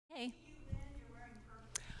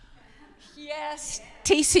Yes,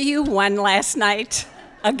 TCU won last night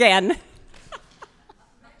again.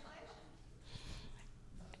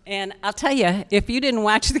 And I'll tell you, if you didn't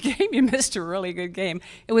watch the game, you missed a really good game.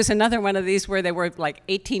 It was another one of these where they were like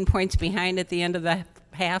 18 points behind at the end of the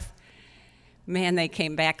half. Man, they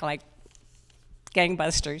came back like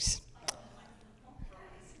gangbusters.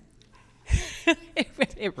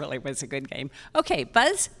 It really was a good game. Okay,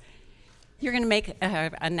 Buzz, you're going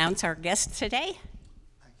to announce our guest today.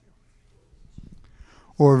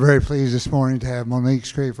 Well, we're very pleased this morning to have Monique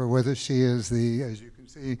Scraper with us. She is the, as you can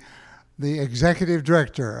see, the executive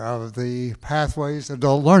director of the Pathways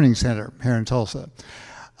Adult Learning Center here in Tulsa.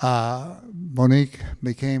 Monique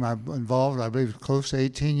became involved, I believe, close to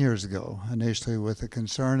 18 years ago, initially with a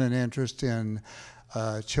concern and interest in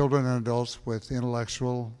children and adults with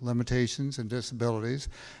intellectual limitations and disabilities,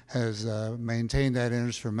 has maintained that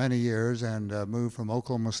interest for many years and moved from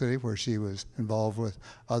Oklahoma City, where she was involved with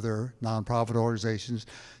other nonprofit organizations,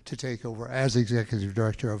 to take over as executive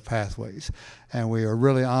director of Pathways. And we are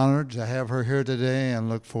really honored to have her here today and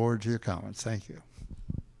look forward to your comments. Thank you.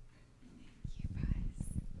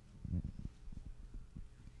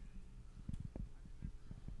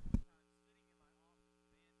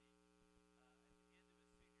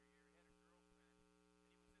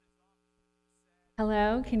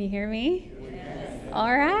 Hello, can you hear me? Yes.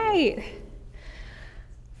 All right.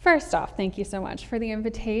 First off, thank you so much for the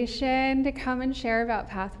invitation to come and share about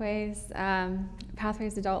Pathways.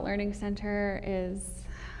 Pathways Adult Learning Center is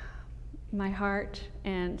my heart,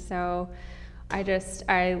 and so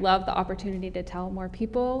I love the opportunity to tell more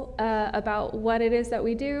people about what it is that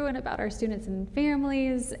we do and about our students and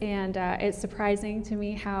families, and it's surprising to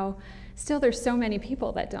me how still there's so many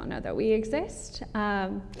people that don't know that we exist.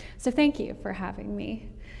 So thank you for having me.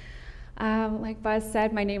 Like Buzz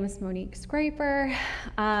said, my name is Monique Scraper.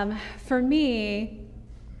 For me,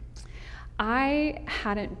 I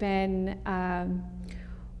hadn't been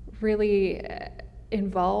really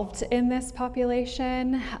involved in this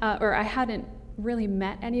population, or I hadn't really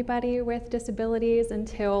met anybody with disabilities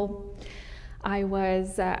until I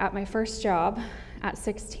was at my first job at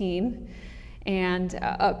 16, and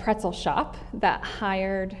a pretzel shop that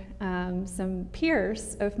hired some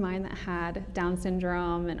peers of mine that had Down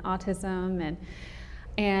syndrome and autism,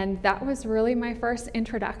 and that was really my first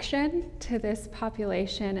introduction to this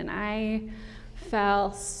population, and I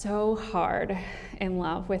fell so hard in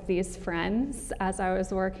love with these friends as I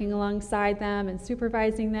was working alongside them and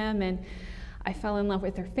supervising them, and I fell in love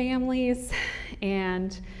with their families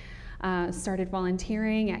and started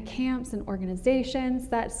volunteering at camps and organizations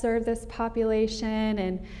that serve this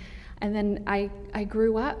population, and then I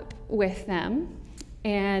grew up with them,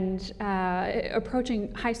 and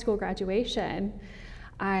approaching high school graduation,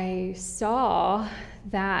 I saw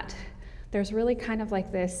that there's really kind of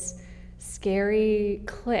like this scary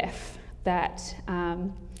cliff that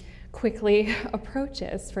quickly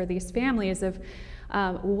approaches for these families of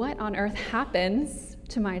what on earth happens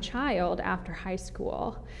to my child after high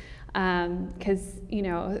school. Because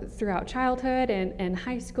throughout childhood and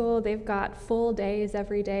high school, they've got full days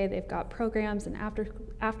every day. They've got programs and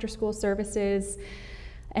after school services,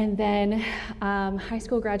 and then high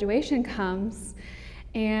school graduation comes,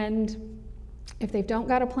 and if they don't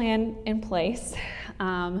got a plan in place,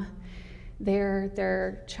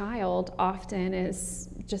 their child often is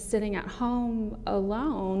just sitting at home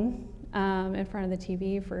alone in front of the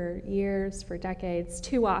TV for years, for decades.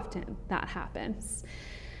 Too often that happens.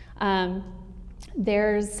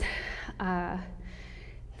 There's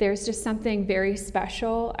just something very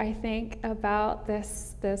special, I think, about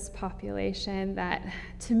this population that,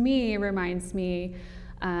 to me, reminds me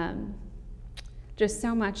just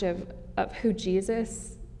so much of who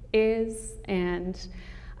Jesus is, and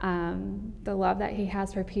the love that he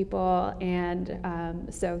has for people.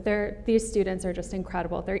 And so these students are just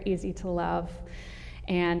incredible. They're easy to love,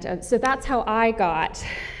 and so that's how I got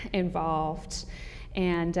involved.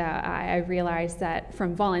 And I realized that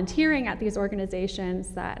from volunteering at these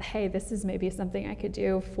organizations that, hey, this is maybe something I could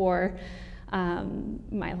do for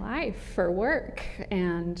my life, for work.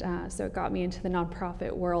 And so it got me into the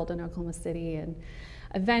nonprofit world in Oklahoma City. And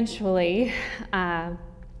eventually,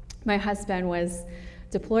 my husband was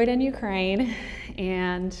deployed in Ukraine,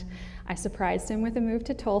 and I surprised him with a move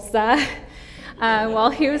to Tulsa while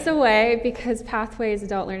he was away, because Pathways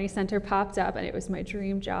Adult Learning Center popped up, and it was my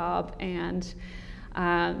dream job. And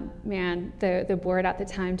man, the board at the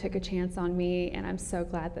time took a chance on me, and I'm so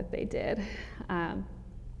glad that they did,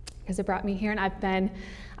 because it brought me here, and I've been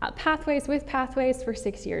at Pathways with Pathways for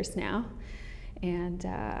 6 years now, and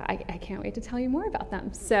I can't wait to tell you more about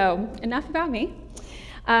them. So enough about me.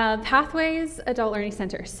 Pathways Adult Learning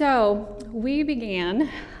Center. So we began,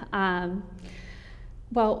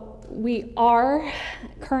 we are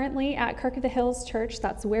currently at Kirk of the Hills Church.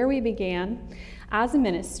 That's where we began as a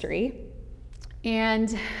ministry. And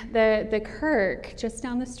the Kirk, just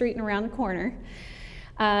down the street and around the corner,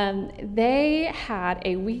 they had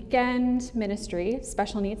a weekend ministry,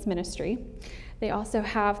 special needs ministry. They also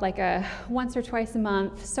have like a once or twice a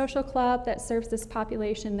month social club that serves this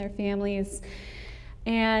population, their families.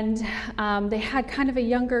 And they had kind of a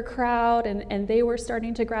younger crowd, and they were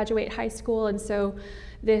starting to graduate high school. And so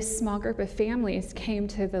this small group of families came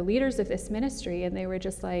to the leaders of this ministry, and they were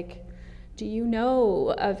just like, do you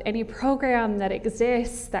know of any program that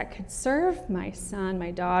exists that could serve my son, my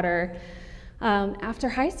daughter, after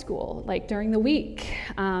high school, like during the week?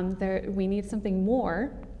 We need something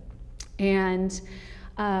more. And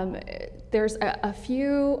there's a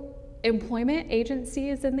few employment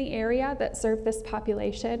agencies in the area that serve this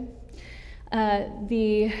population.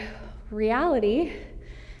 The reality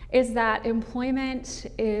is that employment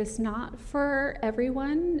is not for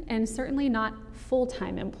everyone, and certainly not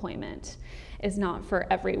full-time employment is not for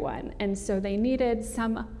everyone. And so they needed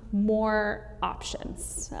some more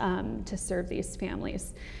options to serve these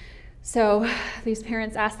families. So these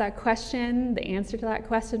parents asked that question. The answer to that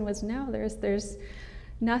question was no, there's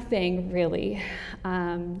nothing really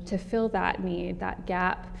to fill that need, that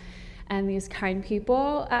gap. And these kind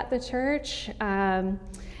people at the church,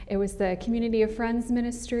 it was the Community of Friends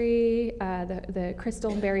ministry, the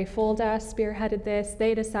Crystal and Barry Fulda spearheaded this.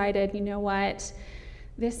 They decided, you know what,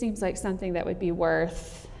 this seems like something that would be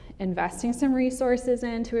worth investing some resources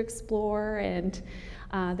in to explore. And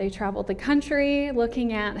they traveled the country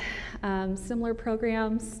looking at similar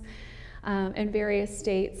programs in various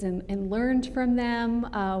states, and learned from them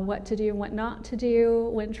what to do and what not to do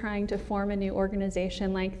when trying to form a new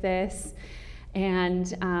organization like this. And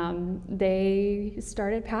they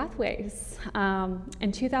started Pathways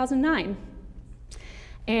in 2009.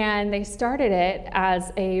 And they started it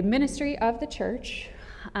as a ministry of the church.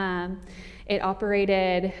 It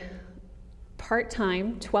operated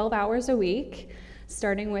part-time, 12 hours a week,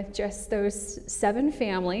 starting with just those 7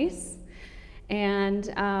 families. And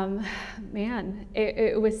man,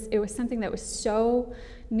 it was something that was so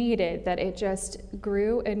needed that it just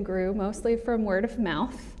grew and grew, mostly from word of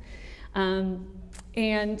mouth.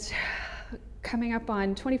 And coming up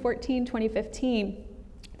on 2014, 2015,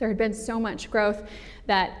 there had been so much growth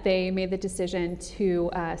that they made the decision to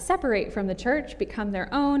separate from the church, become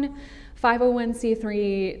their own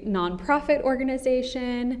 501c3 nonprofit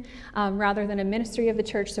organization rather than a ministry of the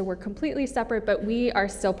church. So we're completely separate, but we are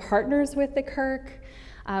still partners with the Kirk.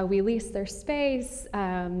 We lease their space.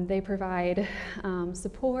 They provide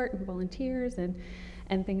support and volunteers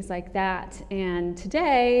and things like that. And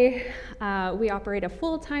today we operate a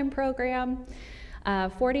full-time program,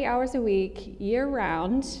 40 hours a week,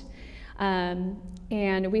 year-round,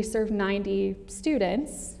 and we serve 90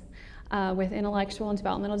 students with intellectual and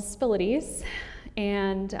developmental disabilities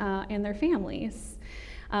and their families.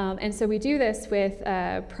 And so we do this with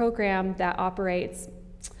a program that operates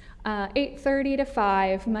 8:30 to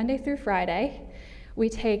 5, Monday through Friday. We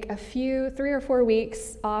take 3 or 4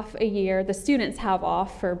 weeks off a year. The students have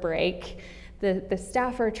off for break. The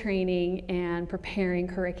staff are training and preparing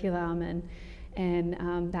curriculum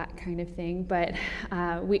and that kind of thing. But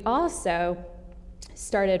we also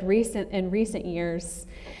started in recent years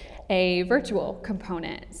a virtual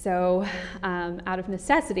component. So out of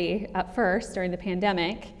necessity at first during the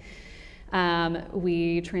pandemic,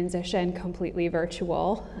 we transitioned completely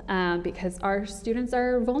virtual because our students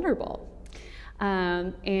are vulnerable.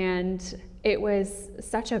 And it was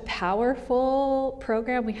such a powerful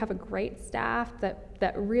program. We have a great staff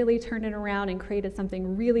that really turned it around and created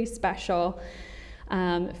something really special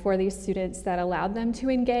for these students that allowed them to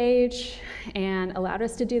engage and allowed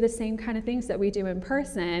us to do the same kind of things that we do in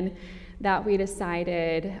person, that we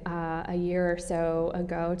decided a year or so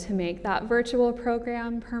ago to make that virtual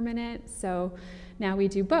program permanent. So now we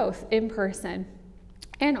do both in-person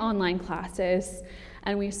and online classes,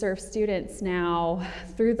 and we serve students now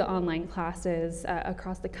through the online classes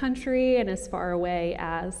across the country and as far away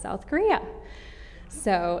as South Korea.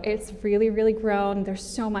 So it's really, really grown. There's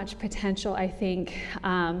so much potential, I think,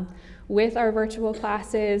 with our virtual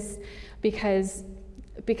classes because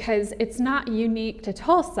it's not unique to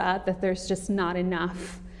Tulsa that there's just not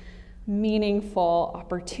enough meaningful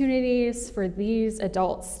opportunities for these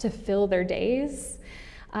adults to fill their days.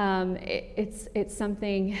 It's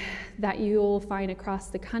something that you'll find across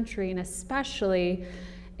the country, and especially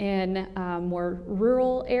In more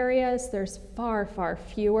rural areas, there's far, far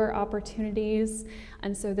fewer opportunities.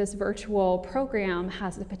 And so this virtual program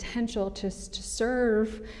has the potential to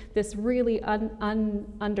serve this really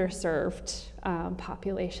underserved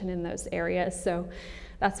population in those areas. So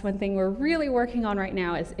that's one thing we're really working on right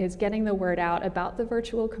now is getting the word out about the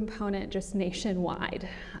virtual component just nationwide.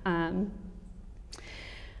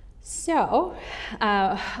 So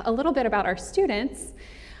a little bit about our students.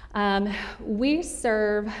 We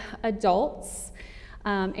serve adults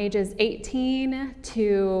ages 18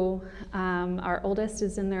 to our oldest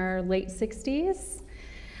is in their late 60s,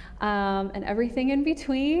 and everything in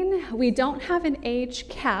between. We don't have an age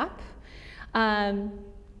cap, and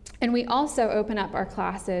we also open up our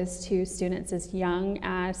classes to students as young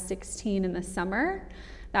as 16 in the summer.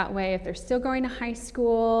 That way, if they're still going to high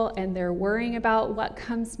school and they're worrying about what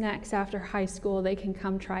comes next after high school, they can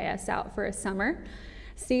come try us out for a summer,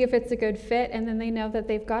 see if it's a good fit, and then they know that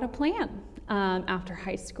they've got a plan after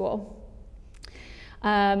high school.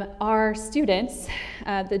 Our students,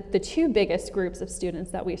 the two biggest groups of students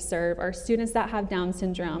that we serve are students that have Down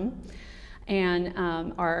syndrome and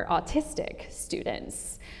are autistic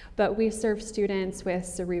students. But we serve students with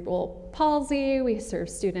cerebral palsy, we serve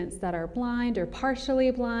students that are blind or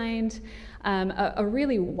partially blind, a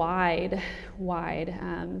really wide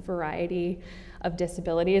variety of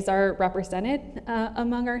disabilities are represented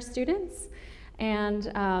among our students.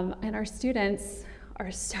 And our students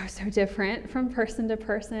are so different from person to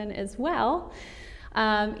person as well.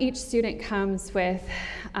 Each student comes with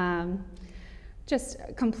just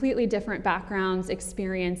completely different backgrounds,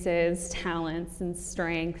 experiences, talents, and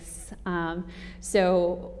strengths.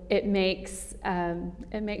 So it makes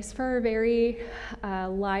for a very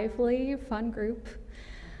lively, fun group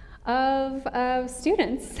of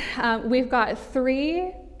students. We've got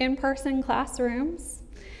 3 in-person classrooms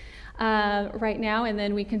right now, and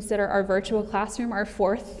then we consider our virtual classroom our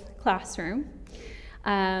 4th classroom.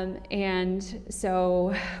 And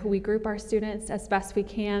so we group our students as best we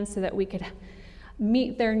can so that we could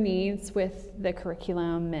meet their needs with the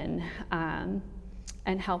curriculum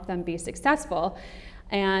and help them be successful.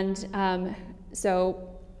 And so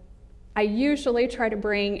I usually try to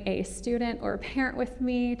bring a student or a parent with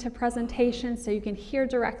me to presentations so you can hear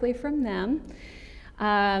directly from them.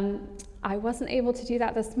 I wasn't able to do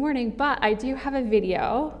that this morning, but I do have a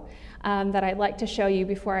video that I'd like to show you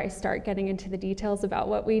before I start getting into the details about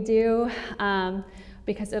what we do,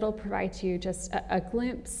 because it'll provide you just a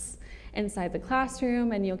glimpse inside the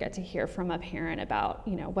classroom, and you'll get to hear from a parent about,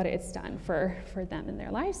 you know, what it's done for them in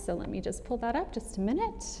their lives. So let me just pull that up just a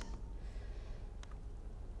minute.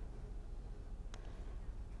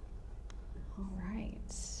 All right.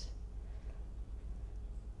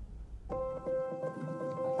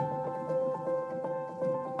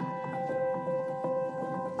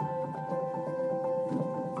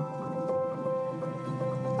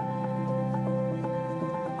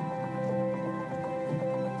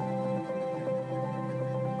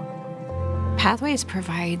 Pathways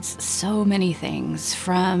provides so many things,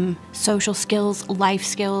 from social skills, life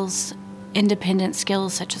skills, independent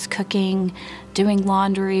skills such as cooking, doing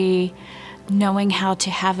laundry, knowing how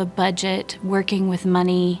to have a budget, working with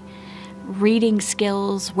money, reading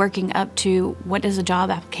skills, working up to what does a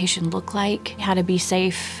job application look like, how to be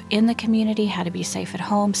safe in the community, how to be safe at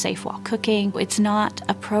home, safe while cooking. It's not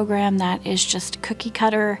a program that is just cookie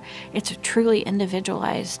cutter. It's truly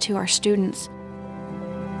individualized to our students.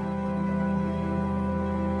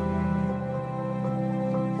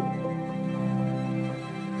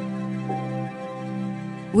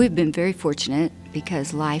 We've been very fortunate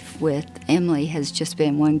because life with Emily has just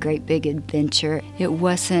been one great big adventure. It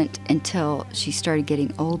wasn't until she started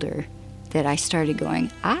getting older that I started going,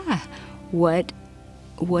 what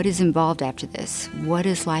is involved after this? What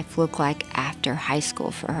does life look like after high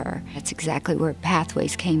school for her? That's exactly where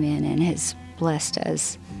Pathways came in and has blessed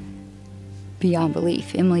us beyond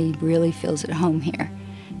belief. Emily really feels at home here,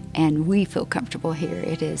 and we feel comfortable here.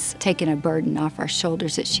 It has taken a burden off our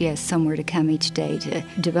shoulders that she has somewhere to come each day to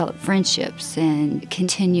develop friendships and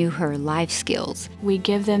continue her life skills. We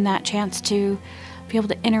give them that chance to be able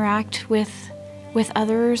to interact with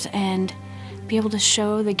others and be able to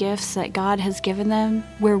show the gifts that God has given them.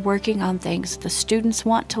 We're working on things the students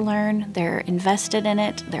want to learn, they're invested in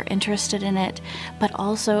it, they're interested in it, but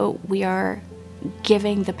also we are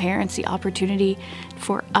giving the parents the opportunity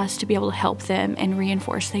for us to be able to help them and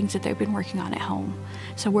reinforce things that they've been working on at home.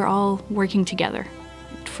 So we're all working together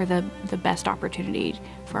for the best opportunity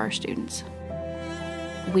for our students.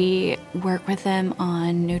 We work with them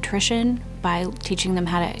on nutrition by teaching them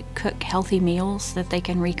how to cook healthy meals that they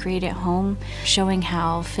can recreate at home, showing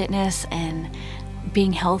how fitness and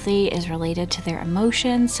being healthy is related to their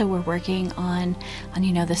emotions, so we're working on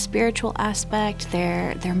the spiritual aspect,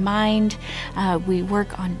 their mind. We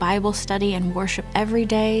work on Bible study and worship every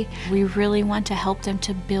day. We really want to help them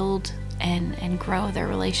to build and grow their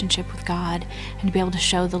relationship with God and to be able to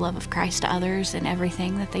show the love of Christ to others in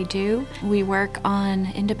everything that they do. We work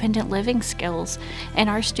on independent living skills, and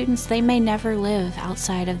our students, they may never live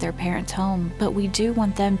outside of their parents' home, but we do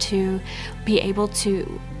want them to be able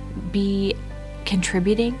to be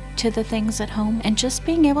contributing to the things at home and just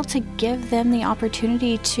being able to give them the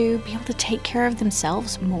opportunity to be able to take care of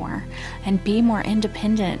themselves more and be more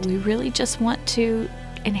independent. We really just want to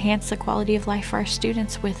enhance the quality of life for our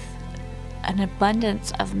students with an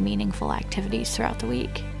abundance of meaningful activities throughout the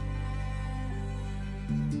week.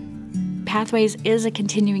 Pathways is a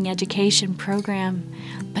continuing education program,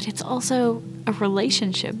 but it's also a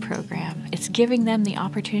relationship program. It's giving them the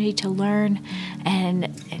opportunity to learn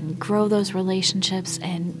and grow those relationships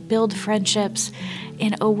and build friendships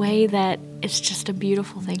in a way that it's just a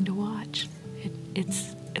beautiful thing to watch.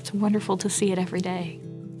 It's wonderful to see it every day.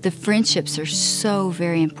 The friendships are so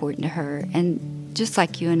very important to her, and just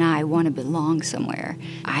like you and I want to belong somewhere,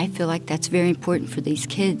 I feel like that's very important for these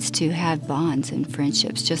kids to have bonds and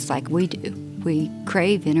friendships just like we do. We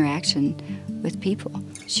crave interaction with people.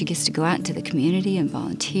 She gets to go out into the community and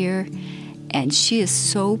volunteer, and she is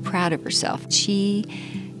so proud of herself. She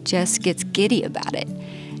just gets giddy about it,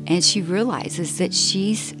 and she realizes that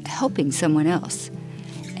she's helping someone else.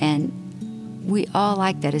 And we all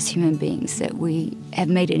like that as human beings, that we have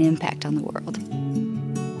made an impact on the world.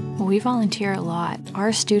 We volunteer a lot.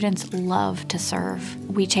 Our students love to serve.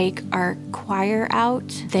 We take our choir out.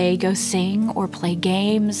 They go sing or play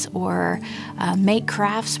games or make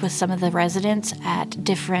crafts with some of the residents at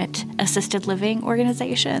different assisted living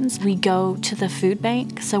organizations. We go to the food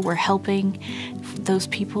bank, so we're helping those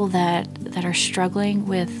people that are struggling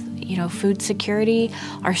with food security.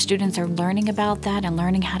 Our students are learning about that and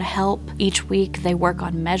learning how to help. Each week they work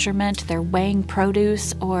on measurement. They're weighing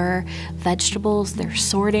produce or vegetables. They're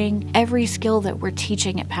sorting. Every skill that we're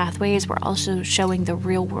teaching at Pathways, we're also showing the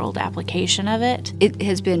real world application of it. It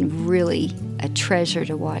has been really a treasure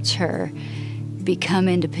to watch her become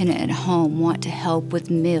independent at home, want to help with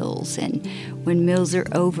meals, and when meals are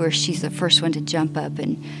over, she's the first one to jump up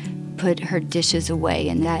and put her dishes away,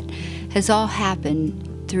 and that has all happened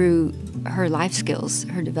through her life skills,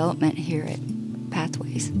 her development here at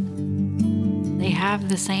Pathways. They have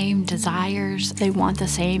the same desires. They want the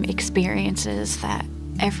same experiences that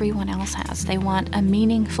everyone else has. They want a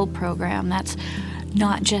meaningful program that's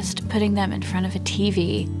not just putting them in front of a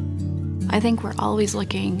TV. I think we're always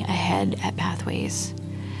looking ahead at Pathways.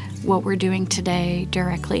 What we're doing today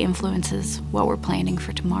directly influences what we're planning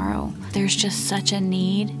for tomorrow. There's just such a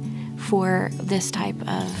need for this type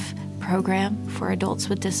of program for adults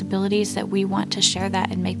with disabilities that we want to share that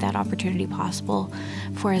and make that opportunity possible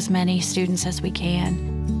for as many students as we can.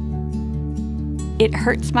 It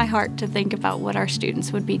hurts my heart to think about what our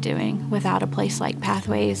students would be doing without a place like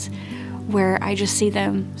Pathways, where I just see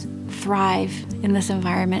them thrive in this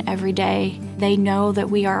environment every day. They know that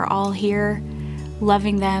we are all here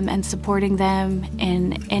loving them and supporting them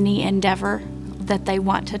in any endeavor that they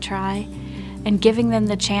want to try, and giving them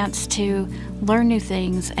the chance to learn new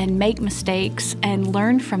things and make mistakes and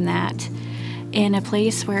learn from that in a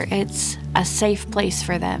place where it's a safe place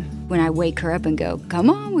for them. When I wake her up and go,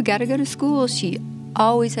 "Come on, we got to go to school," she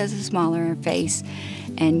always has a smile on her face,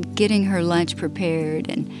 and getting her lunch prepared,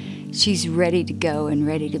 and she's ready to go and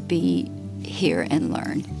ready to be here and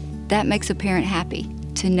learn. That makes a parent happy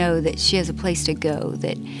to know that she has a place to go,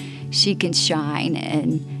 that she can shine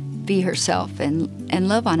and be herself and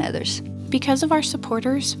love on others. Because of our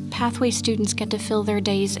supporters, Pathway students get to fill their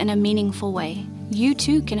days in a meaningful way. You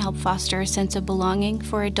too can help foster a sense of belonging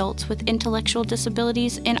for adults with intellectual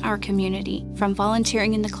disabilities in our community, from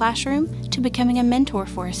volunteering in the classroom to becoming a mentor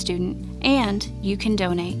for a student. And you can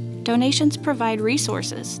donate. Donations provide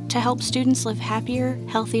resources to help students live happier,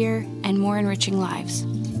 healthier, and more enriching lives.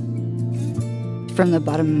 From the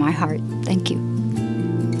bottom of my heart, thank you.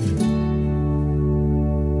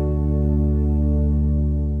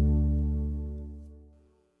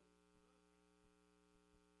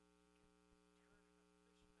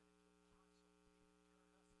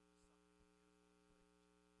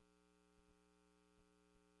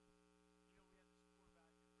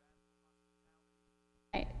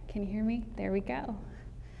 Can you hear me? There we go.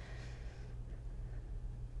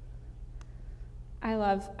 I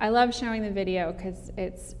love showing the video because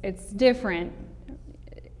it's different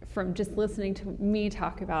from just listening to me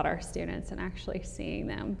talk about our students and actually seeing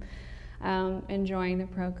them enjoying the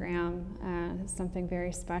program. Something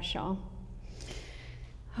very special.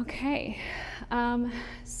 Okay,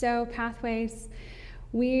 so Pathways,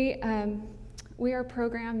 we are a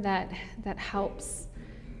program that helps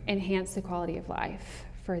enhance the quality of life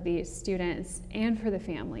for these students and for the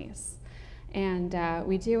families. And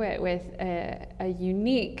we do it with a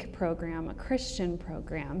unique program, a Christian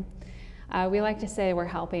program. We like to say we're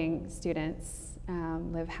helping students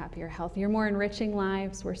live happier, healthier, more enriching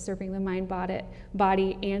lives. We're serving the mind,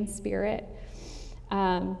 body, and spirit.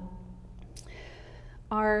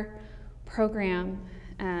 Our program,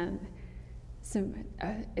 a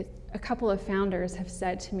couple of founders have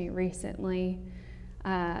said to me recently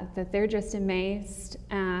that they're just amazed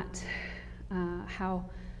at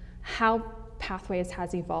how Pathways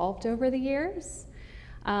has evolved over the years.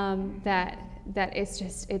 That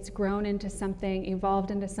it's grown into something,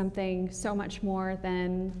 evolved into something so much more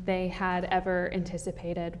than they had ever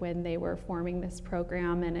anticipated when they were forming this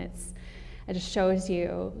program, and it just shows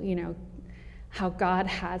you, how God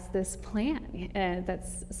has this plan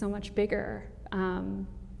that's so much bigger than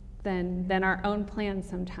our own plans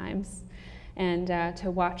sometimes. And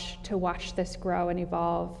to watch this grow and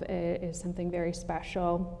evolve is something very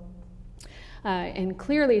special, and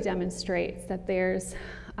clearly demonstrates that there's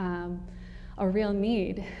a real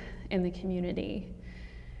need in the community.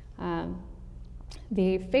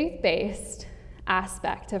 The faith-based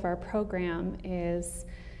aspect of our program is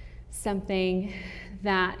something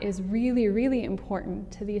that is really, really important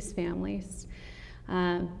to these families.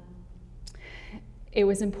 It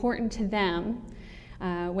was important to them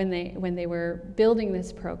when they were building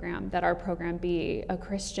this program that our program be a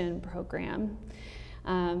Christian program.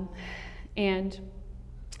 And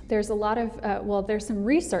there's a lot of, there's some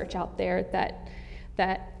research out there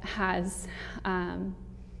that has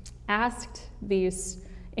asked these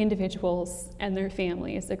individuals and their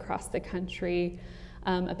families across the country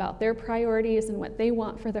about their priorities and what they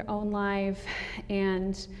want for their own life.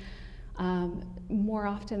 And more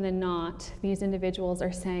often than not, these individuals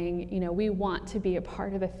are saying, we want to be a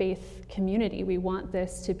part of a faith community. We want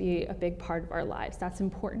this to be a big part of our lives. That's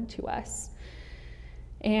important to us.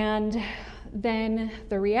 And then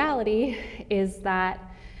the reality is that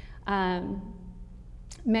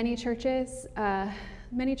many churches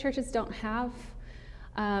don't have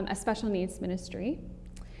a special needs ministry.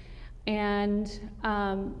 And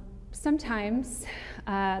sometimes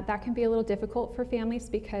that can be a little difficult for families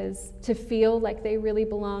to feel like they really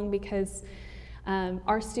belong, because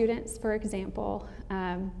our students, for example,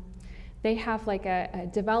 they have like a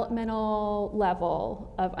developmental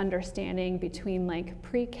level of understanding between like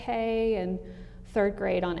pre-K and third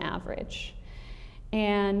grade on average.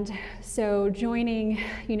 And so joining,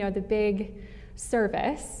 the big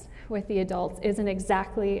service with the adults isn't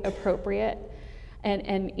exactly appropriate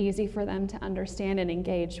and easy for them to understand and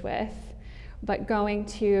engage with. But going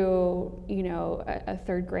to, a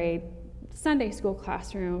third grade Sunday school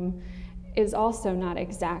classroom is also not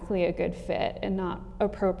exactly a good fit and not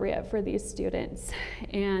appropriate for these students.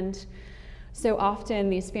 And so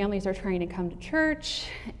often these families are trying to come to church,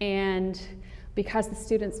 and because the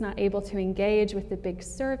student's not able to engage with the big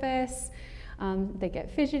service, they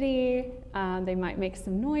get fidgety, they might make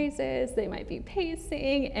some noises, they might be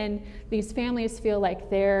pacing, and these families feel like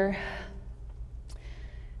they're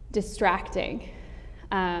distracting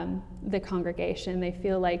the congregation. They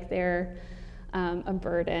feel like they're a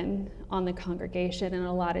burden on the congregation, and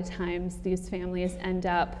a lot of times these families end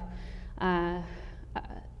up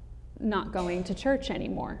not going to church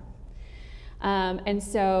anymore. And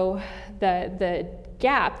so the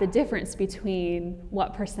gap, the difference between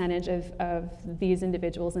what percentage of these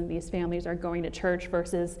individuals and these families are going to church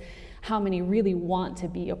versus how many really want to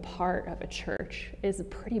be a part of a church is a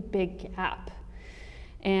pretty big gap.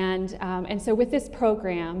 And so with this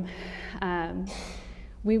program,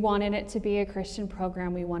 we wanted it to be a Christian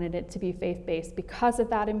program. We wanted it to be faith-based because of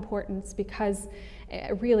that importance, because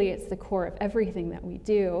really it's the core of everything that we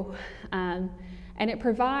do. And it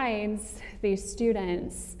provides these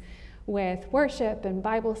students with worship and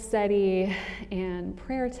Bible study and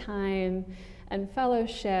prayer time and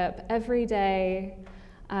fellowship every day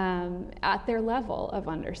at their level of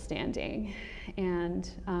understanding,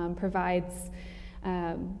 and provides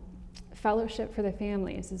fellowship for the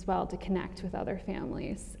families as well, to connect with other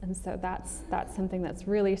families. And so that's something that's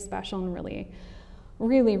really special and really,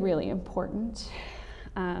 really, really important.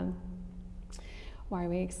 Why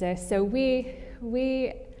we exist. So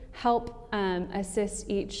we help assist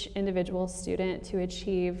each individual student to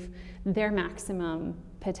achieve their maximum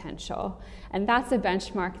potential. And that's a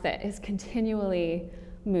benchmark that is continually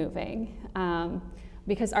moving,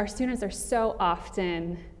 because our students are so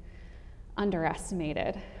often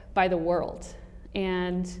underestimated by the world.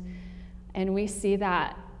 And And we see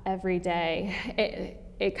that every day.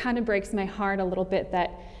 It kind of breaks my heart a little bit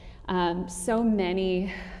that so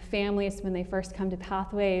many families, when they first come to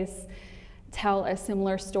Pathways, tell a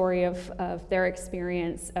similar story of their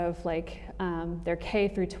experience of like their K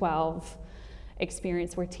through 12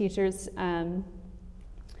 experience, where teachers,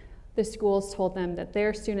 the schools told them that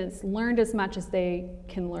their students learned as much as they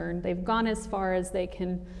can learn. They've gone as far as they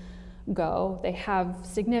can go. They have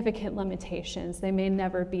significant limitations. They may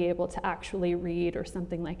never be able to actually read or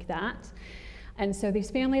something like that. And so these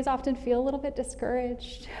families often feel a little bit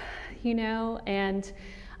discouraged, you know, and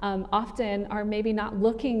often are maybe not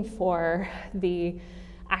looking for the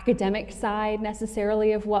academic side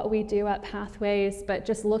necessarily of what we do at Pathways, but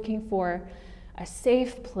just looking for a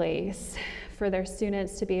safe place for their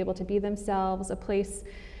students to be able to be themselves, a place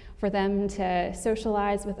for them to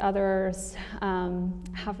socialize with others,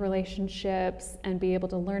 have relationships, and be able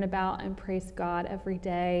to learn about and praise God every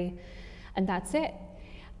day, and that's it.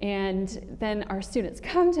 And then our students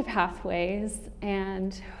come to Pathways,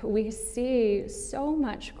 and we see so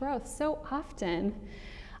much growth so often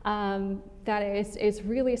that it's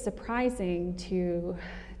really surprising to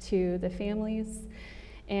the families,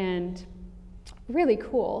 and really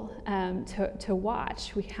cool to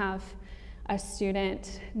watch. We have a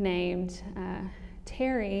student named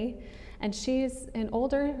Terry, and she's an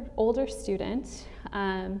older student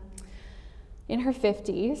in her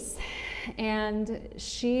 50s, and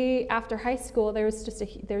she, after high school, there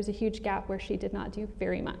was a huge gap where she did not do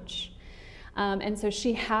very much, and so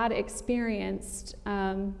she had experienced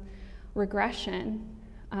regression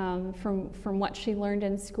from what she learned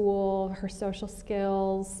in school, her social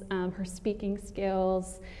skills, her speaking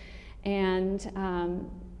skills, and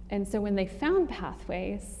so when they found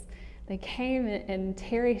Pathways, they came, and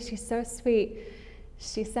Terry, she's so sweet.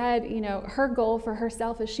 She said, you know, her goal for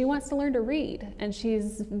herself is she wants to learn to read, and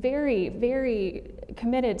she's very, very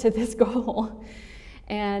committed to this goal.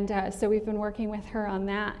 And so we've been working with her on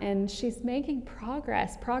that, and she's making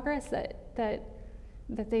progress that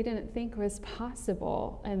they didn't think was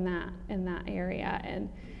possible in that area. And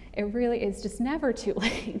it really is just never too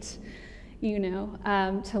late, you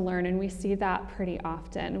know, to learn. And we see that pretty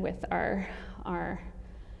often with our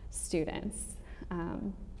students.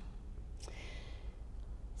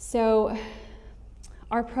 So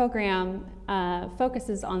our program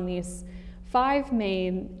focuses on these 5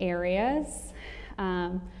 main areas.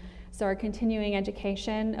 So our continuing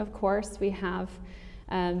education, of course, we have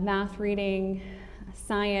math, reading,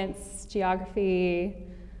 science, geography,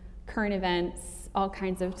 current events, all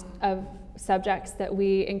kinds of subjects that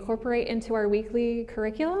we incorporate into our weekly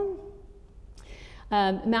curriculum.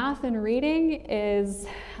 Math and reading is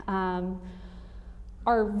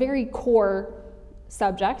our very core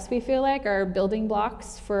subjects, we feel like, are building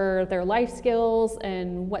blocks for their life skills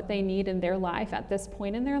and what they need in their life at this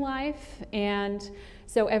point in their life. And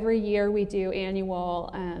so every year we do annual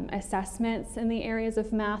assessments in the areas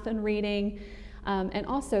of math and reading, and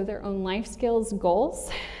also their own life skills goals,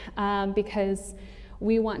 because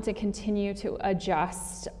we want to continue to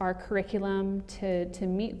adjust our curriculum to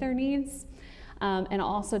meet their needs. And I'll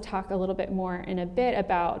also talk a little bit more in a bit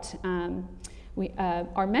about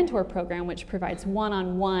our mentor program, which provides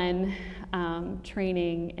one-on-one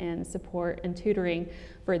training and support and tutoring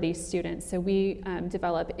for these students. So we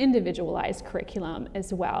develop individualized curriculum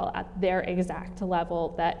as well at their exact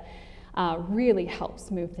level that really helps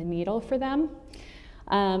move the needle for them.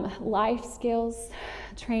 Life skills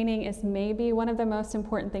training is maybe one of the most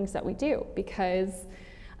important things that we do, because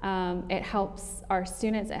it helps our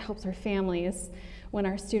students, it helps our families when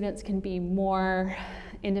our students can be more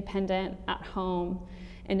independent at home,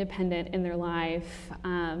 independent in their life.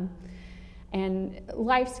 And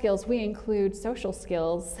life skills, we include social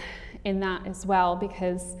skills in that as well,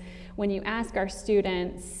 because when you ask our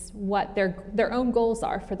students what their own goals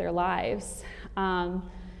are for their lives,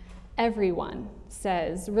 everyone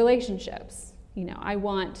says relationships. You know, I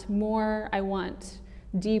want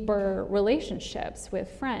deeper relationships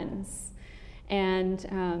with friends. And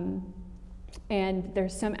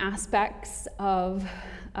there's some aspects of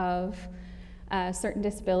certain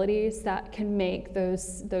disabilities that can make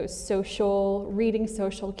those reading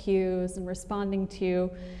social cues and responding to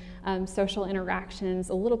social interactions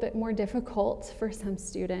a little bit more difficult for some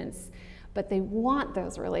students, but they want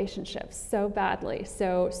those relationships so badly.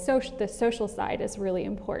 So the social side is really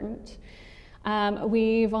important.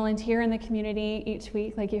 We volunteer in the community each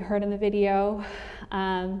week, like you heard in the video.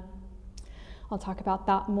 I'll talk about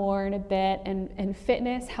that more in a bit. And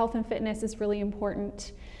fitness, health and fitness is really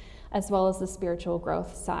important, as well as the spiritual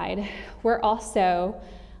growth side. We're also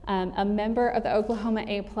a member of the Oklahoma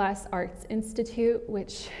A+ Arts Institute,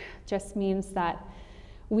 which just means that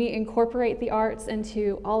we incorporate the arts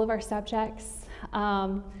into all of our subjects.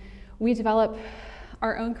 We develop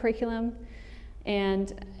our own curriculum,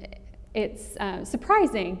 and it's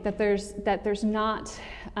surprising that there's not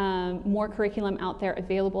more curriculum out there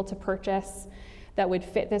available to purchase that would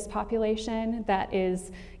fit this population, that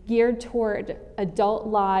is geared toward adult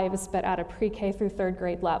lives, but at a pre-K through third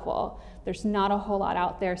grade level. There's not a whole lot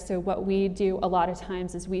out there, so what we do a lot of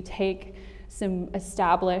times is we take some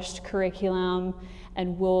established curriculum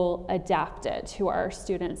and we'll adapt it to our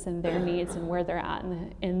students and their needs and where they're at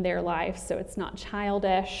in their life, so it's not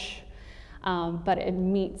childish, but it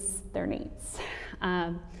meets their needs.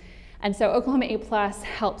 And so Oklahoma A+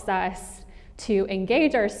 helps us to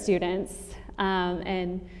engage our students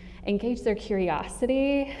and engage their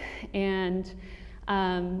curiosity, and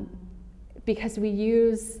because we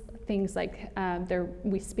use things like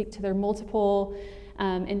we speak to their multiple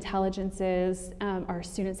intelligences. Our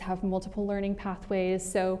students have multiple learning pathways,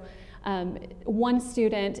 so one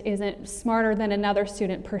student isn't smarter than another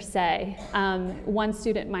student per se. One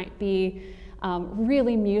student might be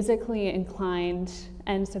really musically inclined,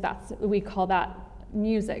 and so we call that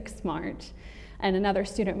music smart. And another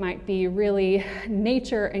student might be really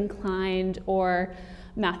nature inclined or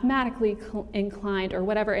mathematically inclined or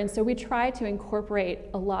whatever. And so we try to incorporate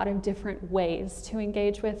a lot of different ways to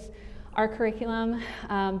engage with our curriculum,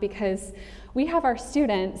 because we have our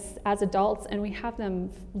students as adults and we have them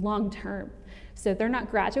long term. So they're not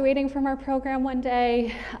graduating from our program one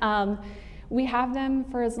day. We have them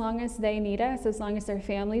for as long as they need us, as long as their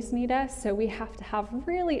families need us. So we have to have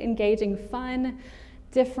really engaging, fun,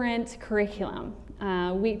 different curriculum,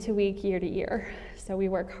 week to week, year to year. So we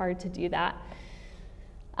work hard to do that.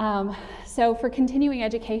 So for continuing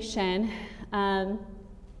education,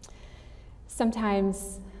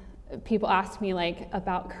 sometimes people ask me like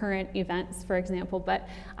about current events, for example, but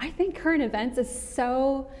I think current events is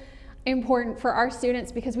so important for our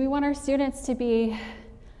students because we want our students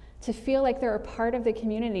to feel like they're a part of the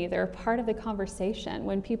community, they're a part of the conversation.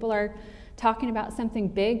 When people are talking about something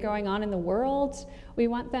big going on in the world, we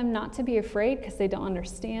want them not to be afraid because they don't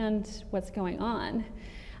understand what's going on.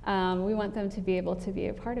 We want them to be able to be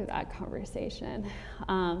a part of that conversation.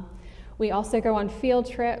 We also go on field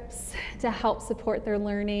trips to help support their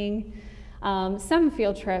learning. Some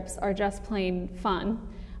field trips are just plain fun.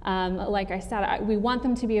 Like I said, we want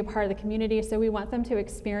them to be a part of the community, so we want them to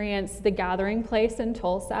experience the gathering place in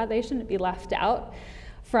Tulsa. They shouldn't be left out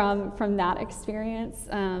from that experience.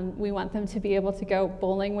 We want them to be able to go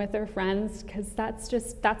bowling with their friends because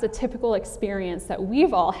that's a typical experience that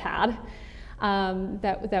we've all had,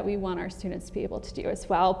 that we want our students to be able to do as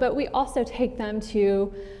well. But we also take them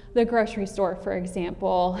to the grocery store, for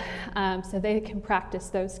example, so they can practice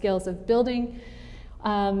those skills of building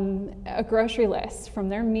a grocery list from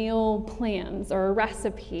their meal plans or a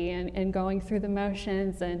recipe, and going through the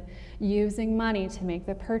motions and using money to make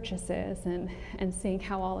the purchases, and seeing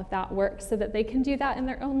how all of that works so that they can do that in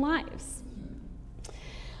their own lives.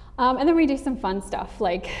 And then we do some fun stuff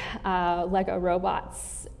like Lego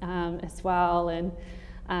robots as well,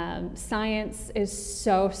 and science is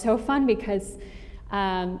so fun because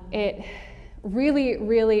it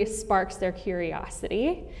really sparks their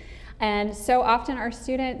curiosity. And so often our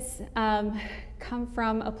students come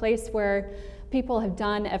from a place where people have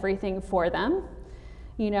done everything for them.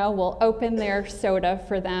 You know, we'll open their soda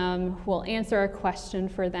for them, we'll answer a question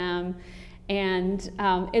for them, and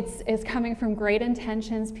it's coming from great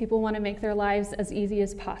intentions. People want to make their lives as easy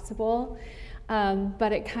as possible,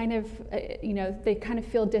 but it kind of, they kind of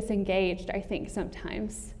feel disengaged, I think,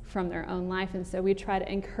 sometimes from their own life, and so we try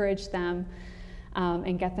to encourage them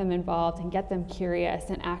and get them involved and get them curious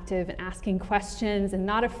and active and asking questions and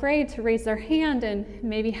not afraid to raise their hand and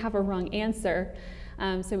maybe have a wrong answer.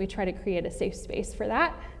 So we try to create a safe space for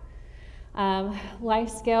that. Life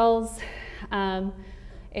skills,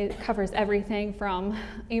 it covers everything from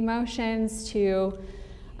emotions to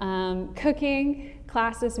cooking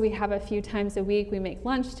classes. We have a few times a week. We make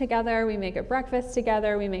lunch together, we make a breakfast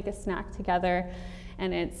together, we make a snack together.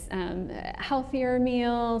 And it's healthier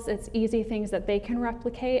meals, it's easy things that they can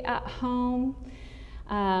replicate at home.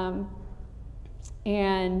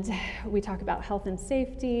 And we talk about health and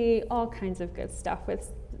safety, all kinds of good stuff with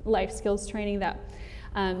life skills training that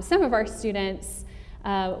some of our students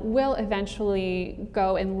will eventually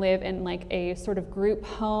go and live in like a sort of group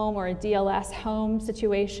home or a DLS home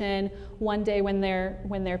situation one day when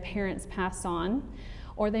their parents pass on.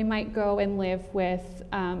 Or they might go and live with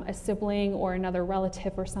a sibling or another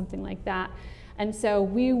relative or something like that. And so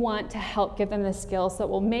we want to help give them the skills that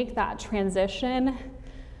will make that transition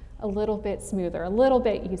a little bit smoother, a little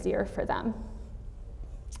bit easier for them.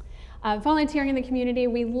 Volunteering in the community,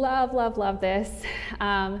 we love, love, love this.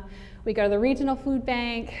 We go to the regional food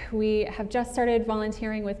bank. We have just started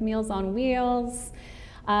volunteering with Meals on Wheels.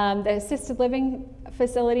 The assisted living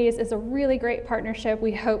facilities is a really great partnership.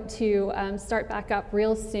 We hope to start back up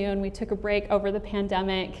real soon. We took a break over the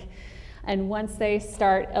pandemic, and once they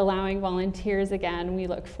start allowing volunteers again, we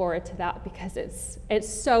look forward to that because it's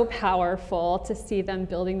so powerful to see them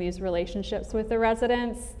building these relationships with the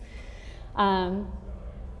residents.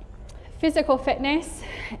 Physical fitness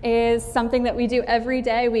is something that we do every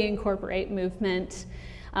day. We incorporate movement.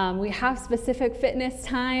 We have specific fitness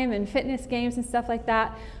time and fitness games and stuff like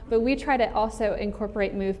that, but we try to also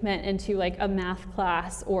incorporate movement into like a math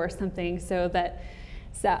class or something so that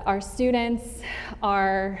our students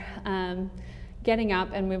are getting up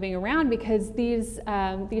and moving around, because these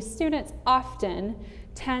students often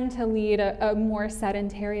tend to lead a more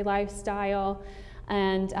sedentary lifestyle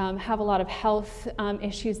and have a lot of health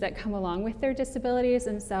issues that come along with their disabilities,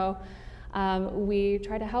 and so we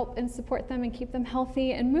try to help and support them and keep them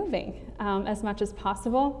healthy and moving as much as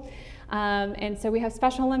possible. And so we have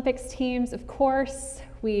Special Olympics teams, of course.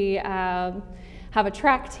 We have a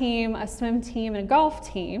track team, a swim team, and a golf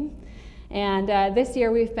team. And this year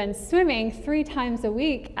we've been swimming 3 times a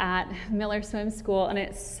week at Miller Swim School, and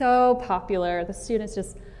it's so popular. The students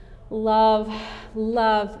just love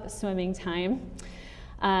swimming time.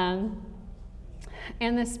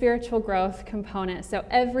 And the spiritual growth component. So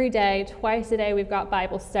every day, twice a day, we've got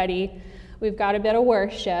Bible study, we've got a bit of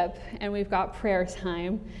worship, and we've got prayer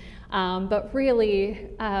time. But really,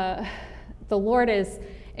 the Lord is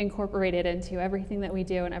incorporated into everything that we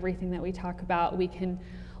do and everything that we talk about. We can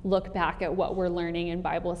look back at what we're learning in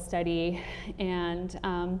Bible study and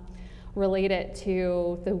relate it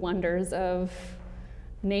to the wonders of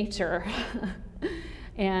nature.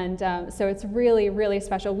 And so it's really, really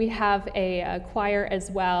special. We have a choir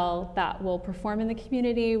as well that will perform in the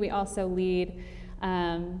community. We also lead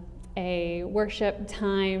a worship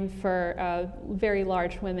time for a very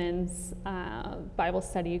large women's Bible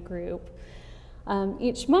study group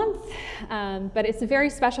each month. But it's a very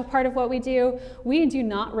special part of what we do. We do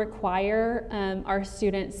not require our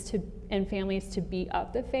students and families to be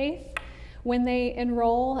of the faith when they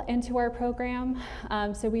enroll into our program.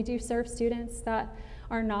 So we do serve students that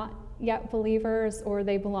are not yet believers or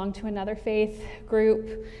they belong to another faith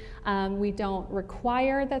group. We don't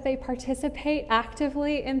require that they participate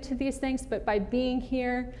actively into these things, but by being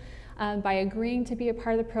here, by agreeing to be a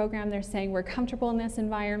part of the program, they're saying we're comfortable in this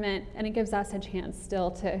environment, and it gives us a chance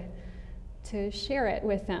still to share it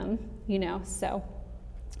with them, you know. So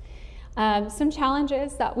some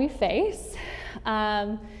challenges that we face.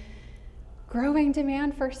 Growing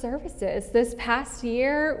demand for services. This past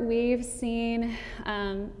year, we've seen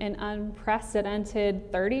an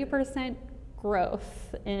unprecedented 30%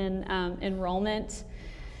 growth in enrollment.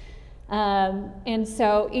 And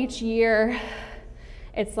so each year,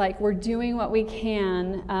 it's like we're doing what we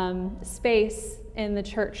can. Space in the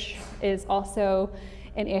church is also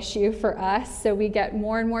an issue for us, so we get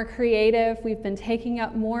more and more creative. We've been taking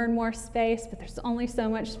up more and more space, but there's only so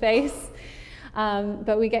much space.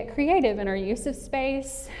 But we get creative in our use of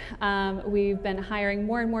space. We've been hiring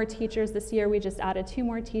more and more teachers. This year we just added 2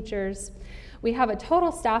 more teachers. We have a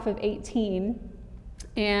total staff of 18,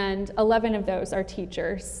 and 11 of those are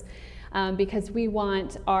teachers, because we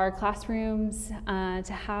want our classrooms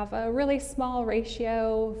to have a really small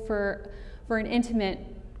ratio for an intimate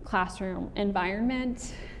classroom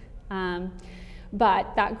environment.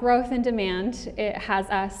 But that growth in demand, it has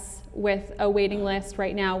us with a waiting list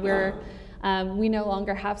right now where we no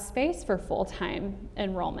longer have space for full-time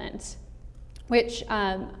enrollment, which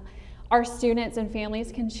our students and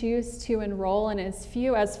families can choose to enroll in as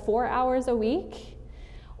few as 4 hours a week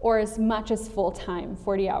or as much as full-time,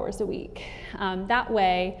 40 hours a week. That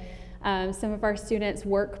way, some of our students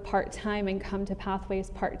work part-time and come to Pathways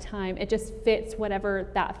part-time. It just fits whatever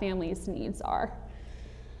that family's needs are.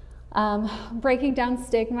 Breaking down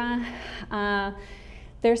stigma.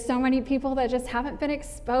 There's so many people that just haven't been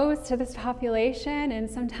exposed to this population, and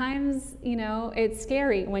sometimes, you know, it's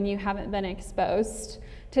scary when you haven't been exposed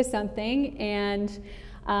to something, and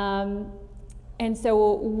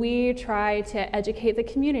so we try to educate the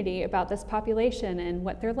community about this population and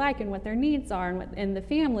what they're like and what their needs are and the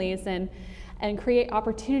families, and create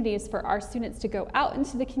opportunities for our students to go out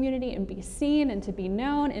into the community and be seen and to be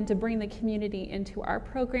known and to bring the community into our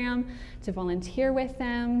program, to volunteer with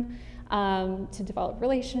them, to develop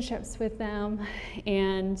relationships with them,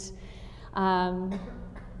 and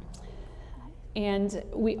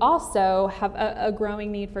we also have a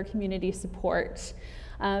growing need for community support.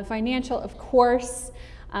 Financial, of course,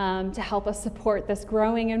 to help us support this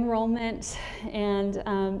growing enrollment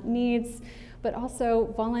and needs, but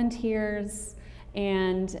also volunteers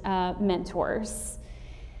and mentors.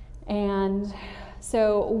 And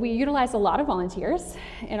so we utilize a lot of volunteers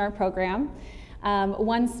in our program.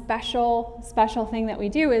 One special thing that we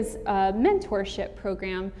do is a mentorship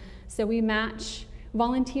program. So we match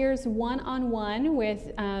volunteers one-on-one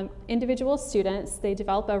with individual students. They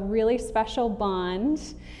develop a really special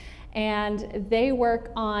bond, and they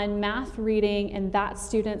work on math, reading, and that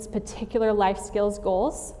student's particular life skills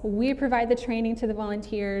goals. We provide the training to the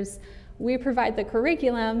volunteers, we provide the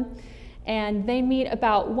curriculum, and they meet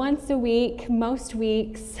about once a week, most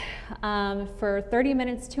weeks, for 30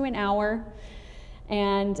 minutes to an hour.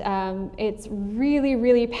 And it's really,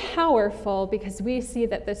 really powerful because we see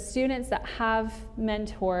that the students that have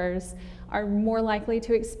mentors are more likely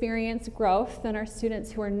to experience growth than our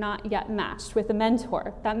students who are not yet matched with a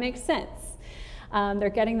mentor. That makes sense. They're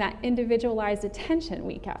getting that individualized attention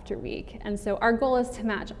week after week. And so our goal is to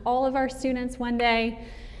match all of our students one day.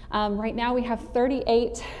 Right now we have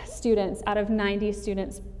 38 students out of 90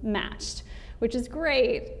 students matched, which is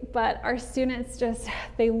great, but our students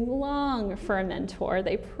they long for a mentor.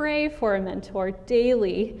 They pray for a mentor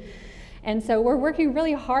daily. And so we're working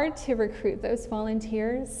really hard to recruit those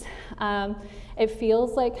volunteers. It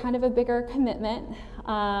feels like kind of a bigger commitment,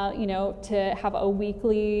 to have a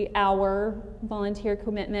weekly hour volunteer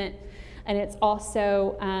commitment. And it's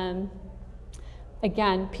also,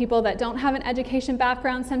 again, people that don't have an education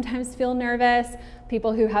background sometimes feel nervous.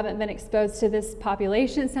 People who haven't been exposed to this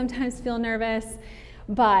population sometimes feel nervous.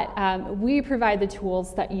 But we provide the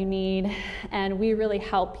tools that you need, and we really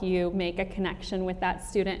help you make a connection with that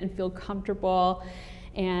student and feel comfortable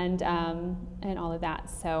and all of that.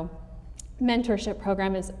 So mentorship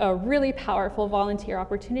program is a really powerful volunteer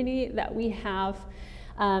opportunity that we have.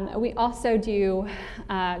 We also do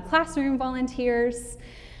classroom volunteers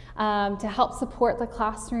to help support the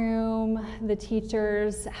classroom, the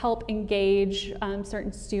teachers, help engage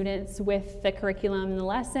certain students with the curriculum and the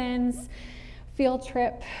lessons, field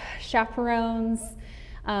trip chaperones,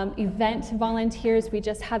 event volunteers. We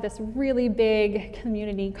just had this really big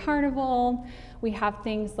community carnival. We have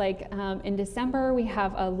things like in December, we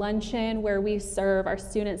have a luncheon where we serve our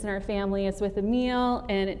students and our families with a meal,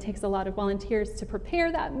 and it takes a lot of volunteers to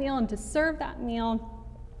prepare that meal and to serve that meal.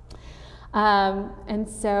 And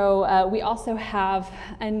so we also have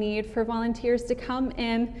a need for volunteers to come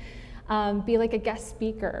in, be like a guest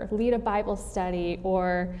speaker, lead a Bible study,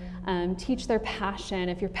 or teach their passion.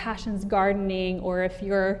 If your passion's gardening, or if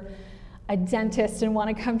you're a dentist and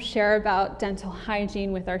want to come share about dental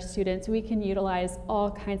hygiene with our students, we can utilize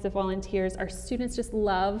all kinds of volunteers. Our students just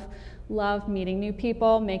love meeting new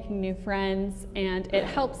people, making new friends, and it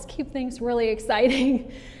helps keep things really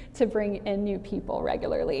exciting to bring in new people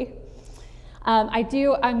regularly.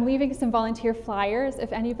 I'm leaving some volunteer flyers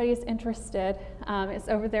if anybody's interested. It's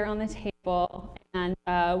over there on the table, and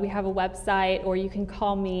we have a website, or you can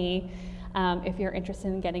call me if you're interested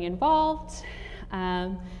in getting involved.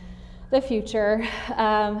 The future,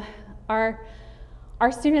 our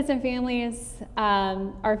students and families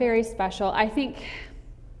are very special. I think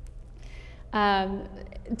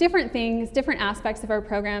different things, different aspects of our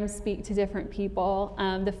program speak to different people.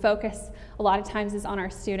 The focus a lot of times is on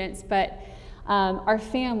our students, but our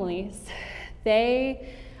families,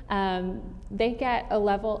 they get a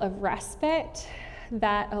level of respite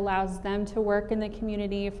that allows them to work in the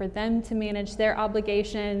community, for them to manage their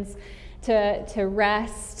obligations, to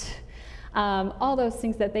rest, all those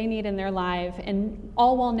things that they need in their life, and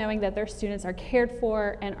all while knowing that their students are cared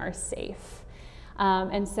for and are safe.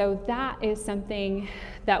 And so that is something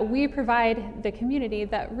that we provide the community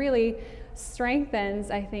that really strengthens,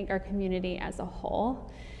 I think, our community as a whole.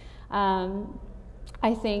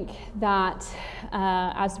 I think that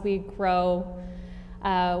as we grow,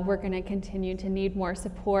 we're going to continue to need more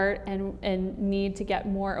support and need to get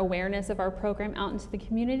more awareness of our program out into the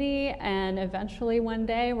community. And eventually one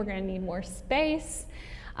day we're going to need more space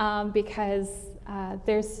because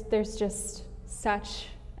there's just such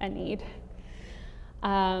a need.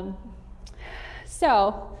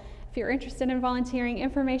 So if you're interested in volunteering,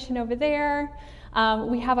 information over there.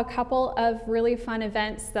 We have a couple of really fun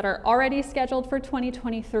events that are already scheduled for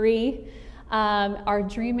 2023. Our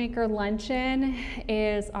Dreammaker Luncheon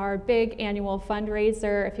is our big annual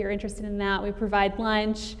fundraiser. If you're interested in that, we provide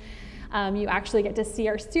lunch. You actually get to see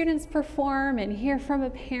our students perform and hear from a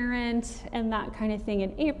parent and that kind of thing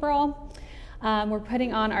in April. We're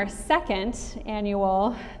putting on our second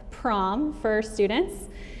annual prom for students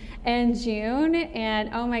in June,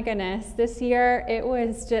 and oh my goodness, this year it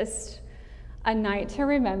was just A night to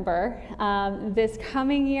remember. This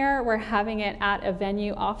coming year, we're having it at a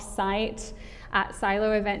venue off-site at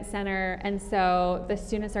Silo Event Center, and so the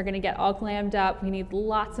students are going to get all glammed up. We need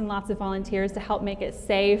lots and lots of volunteers to help make it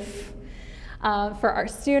safe for our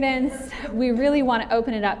students. We really want to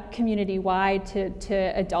open it up community-wide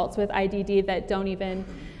to adults with IDD that don't even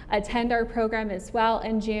attend our program as well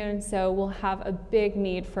in June, so we'll have a big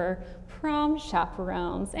need for prom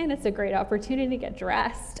chaperones, and it's a great opportunity to get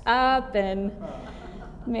dressed up and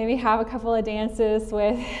maybe have a couple of dances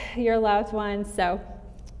with your loved ones. So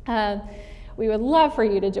we would love for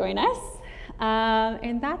you to join us.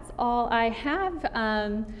 And that's all I have.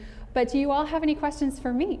 But do you all have any questions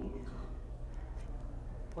for me?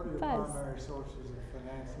 What are your primary sources of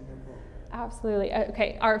financing your program? Absolutely.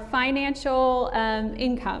 Okay, our financial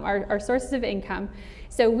income, our sources of income.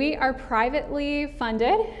 So we are privately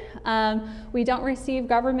funded. We don't receive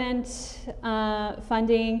government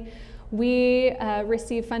funding. We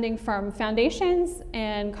receive funding from foundations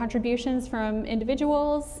and contributions from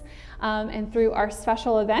individuals and through our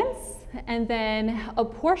special events. And then a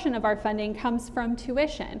portion of our funding comes from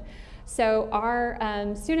tuition. So our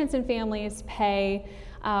students and families pay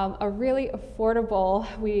a really affordable,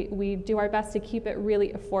 we do our best to keep it really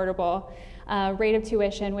affordable, rate of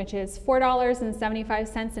tuition, which is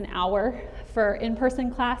 $4.75 an hour for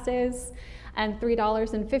in-person classes and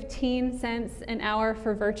 $3.15 an hour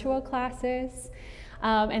for virtual classes.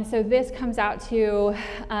 And so this comes out to,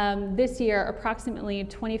 this year, approximately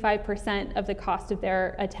 25% of the cost of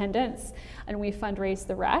their attendance, and we fundraise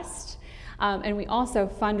the rest. And we also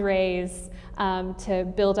fundraise to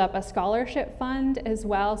build up a scholarship fund as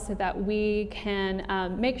well, so that we can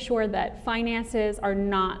make sure that finances are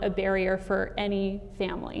not a barrier for any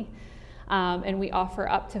family. And we offer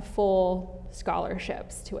up to full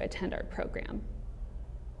scholarships to attend our program.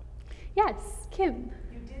 Yes, Kim?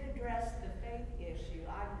 You did address the faith issue.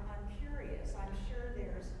 I'm curious. I'm sure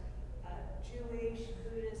there's Jewish,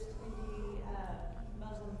 Buddhist, Hindi,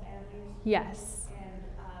 Muslim families. Yes. And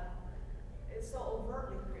it's so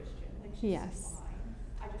overtly Christian, which is Yes. fine.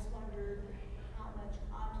 I just wondered how much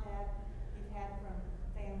contact you've had from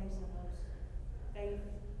families in those faith,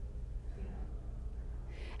 you know.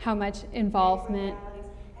 How much involvement?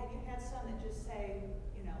 Have you had some that just say,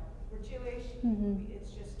 you know, we're Jewish,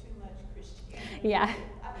 it's just too much Christianity? Yeah.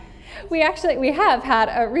 We have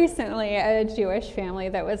had recently a Jewish family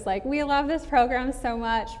that was like, we love this program so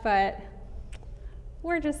much, but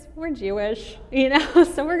we're Jewish, you know,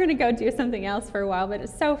 so we're going to go do something else for a while, but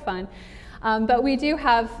it's so fun. But we do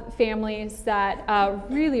have families that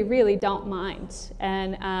really, really don't mind,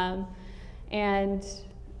 and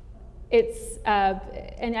it's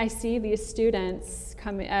and I see these students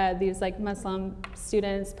coming, these like Muslim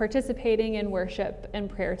students participating in worship and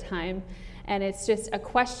prayer time. And it's just a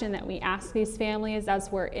question that we ask these families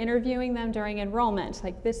as we're interviewing them during enrollment.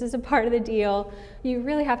 Like, this is a part of the deal. You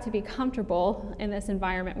really have to be comfortable in this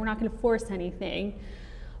environment. We're not going to force anything.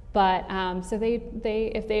 But so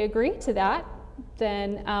if they agree to that,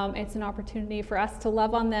 then it's an opportunity for us to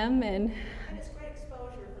love on them. And it's great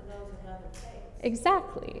exposure for those in other faiths.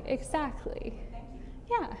 Exactly, exactly. Thank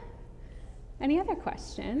you. Yeah. Any other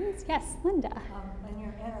questions? Yes, Linda. When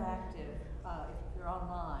you're interactive, if you're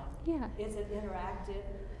online, Yeah. is it interactive,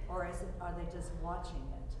 or are they just watching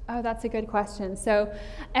it? Oh, that's a good question. So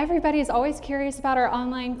everybody's always curious about our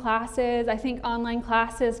online classes. I think online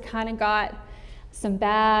classes kind of got some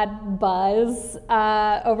bad buzz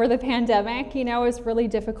over the pandemic. You know, it was really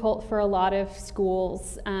difficult for a lot of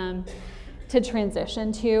schools to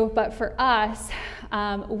transition to. But for us,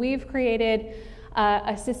 we've created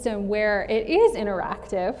a system where it is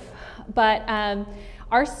interactive, but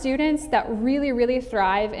our students that really, really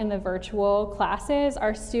thrive in the virtual classes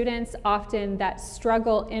are students often that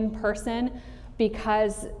struggle in person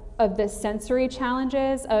because of the sensory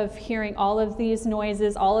challenges of hearing all of these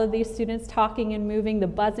noises, all of these students talking and moving, the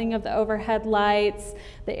buzzing of the overhead lights,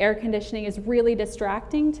 the air conditioning is really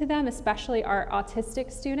distracting to them, especially our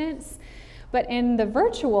autistic students. But in the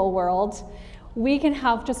virtual world, we can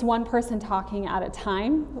have just one person talking at a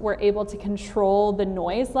time. We're able to control the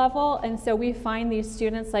noise level, and so we find these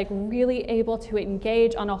students like really able to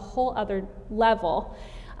engage on a whole other level.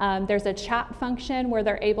 There's a chat function where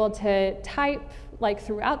they're able to type like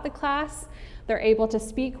throughout the class. They're able to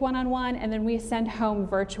speak one-on-one, and then we send home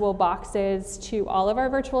virtual boxes to all of our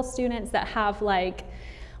virtual students that have like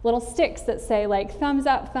little sticks that say like thumbs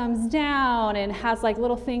up, thumbs down, and has like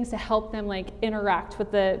little things to help them like interact with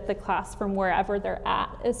the class from wherever they're at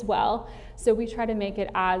as well. So we try to make it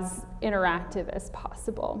as interactive as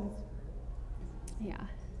possible. Yeah.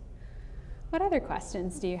 What other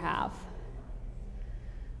questions do you have?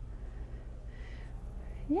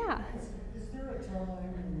 Yeah. Is there a time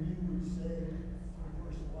when you would say to a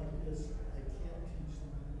person like this, I can't teach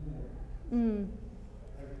them anymore?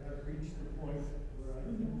 I've reached the point where I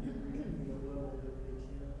think they're reaching a level that they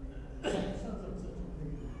can't reach. It sounds like such a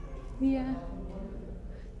big question. Yeah.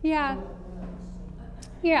 Yeah.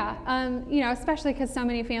 Yeah. You know, especially because so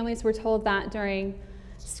many families were told that during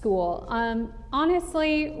school.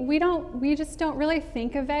 Honestly, we just don't really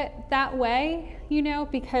think of it that way, you know,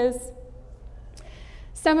 because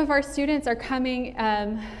some of our students are coming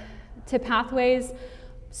to Pathways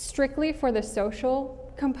strictly for the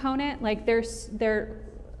social component. Like they're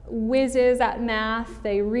whizzes at math,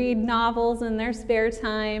 they read novels in their spare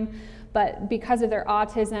time, but because of their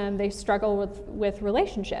autism, they struggle with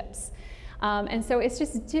relationships. And so it's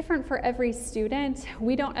just different for every student.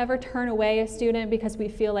 We don't ever turn away a student because we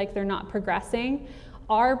feel like they're not progressing.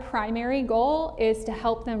 Our primary goal is to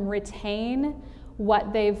help them retain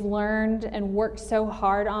what they've learned and worked so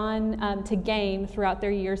hard on to gain throughout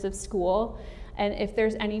their years of school. And if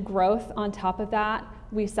there's any growth on top of that,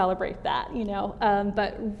 we celebrate that, you know.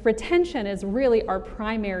 But retention is really our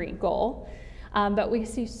primary goal. But we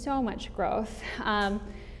see so much growth.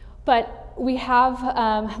 But we have,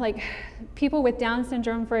 like, people with Down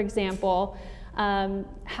syndrome, for example,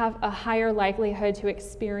 have a higher likelihood to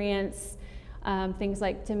experience things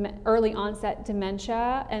like early onset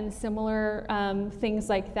dementia and similar things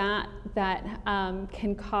like that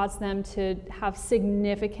can cause them to have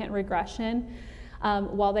significant regression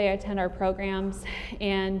while they attend our programs.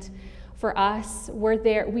 And for us, we're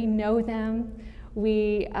there, we know them,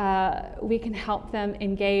 we can help them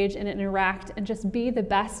engage and interact and just be the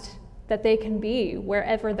best that they can be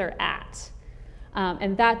wherever they're at.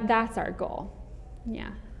 And that's our goal.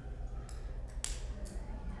 Yeah.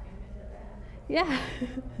 Yeah.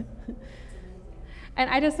 And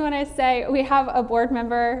I just want to say we have a board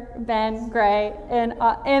member, Ben Gray,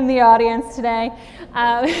 in the audience today.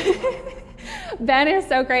 Ben is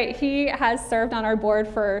so great. He has served on our board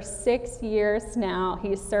for 6 years now.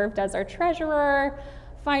 He's served as our treasurer,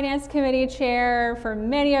 finance committee chair for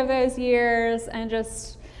many of those years, and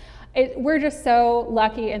we're just so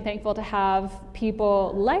lucky and thankful to have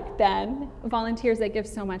people like Ben, volunteers that give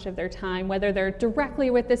so much of their time, whether they're directly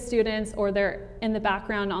with the students or they're in the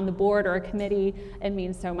background on the board or a committee. It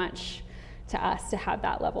means so much to us to have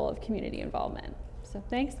that level of community involvement. So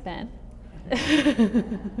thanks, Ben. All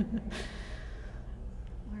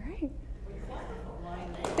right.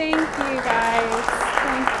 Thank you, guys.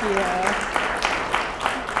 Thank you.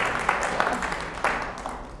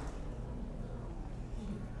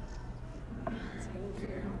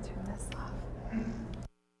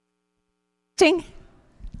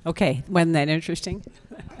 Okay, wasn't that interesting?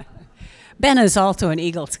 Ben is also an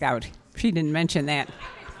Eagle Scout. She didn't mention that.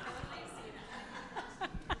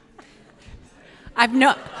 I've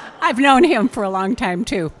known him for a long time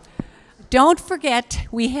too. Don't forget,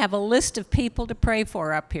 we have a list of people to pray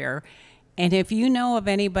for up here. And if you know of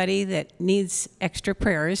anybody that needs extra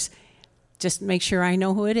prayers, just make sure I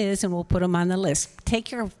know who it is and we'll put them on the list.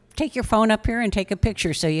 Take your phone up here and take a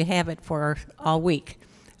picture so you have it for all week,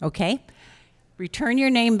 okay? Return your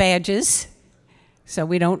name badges so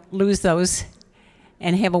we don't lose those,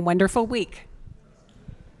 and have a wonderful week.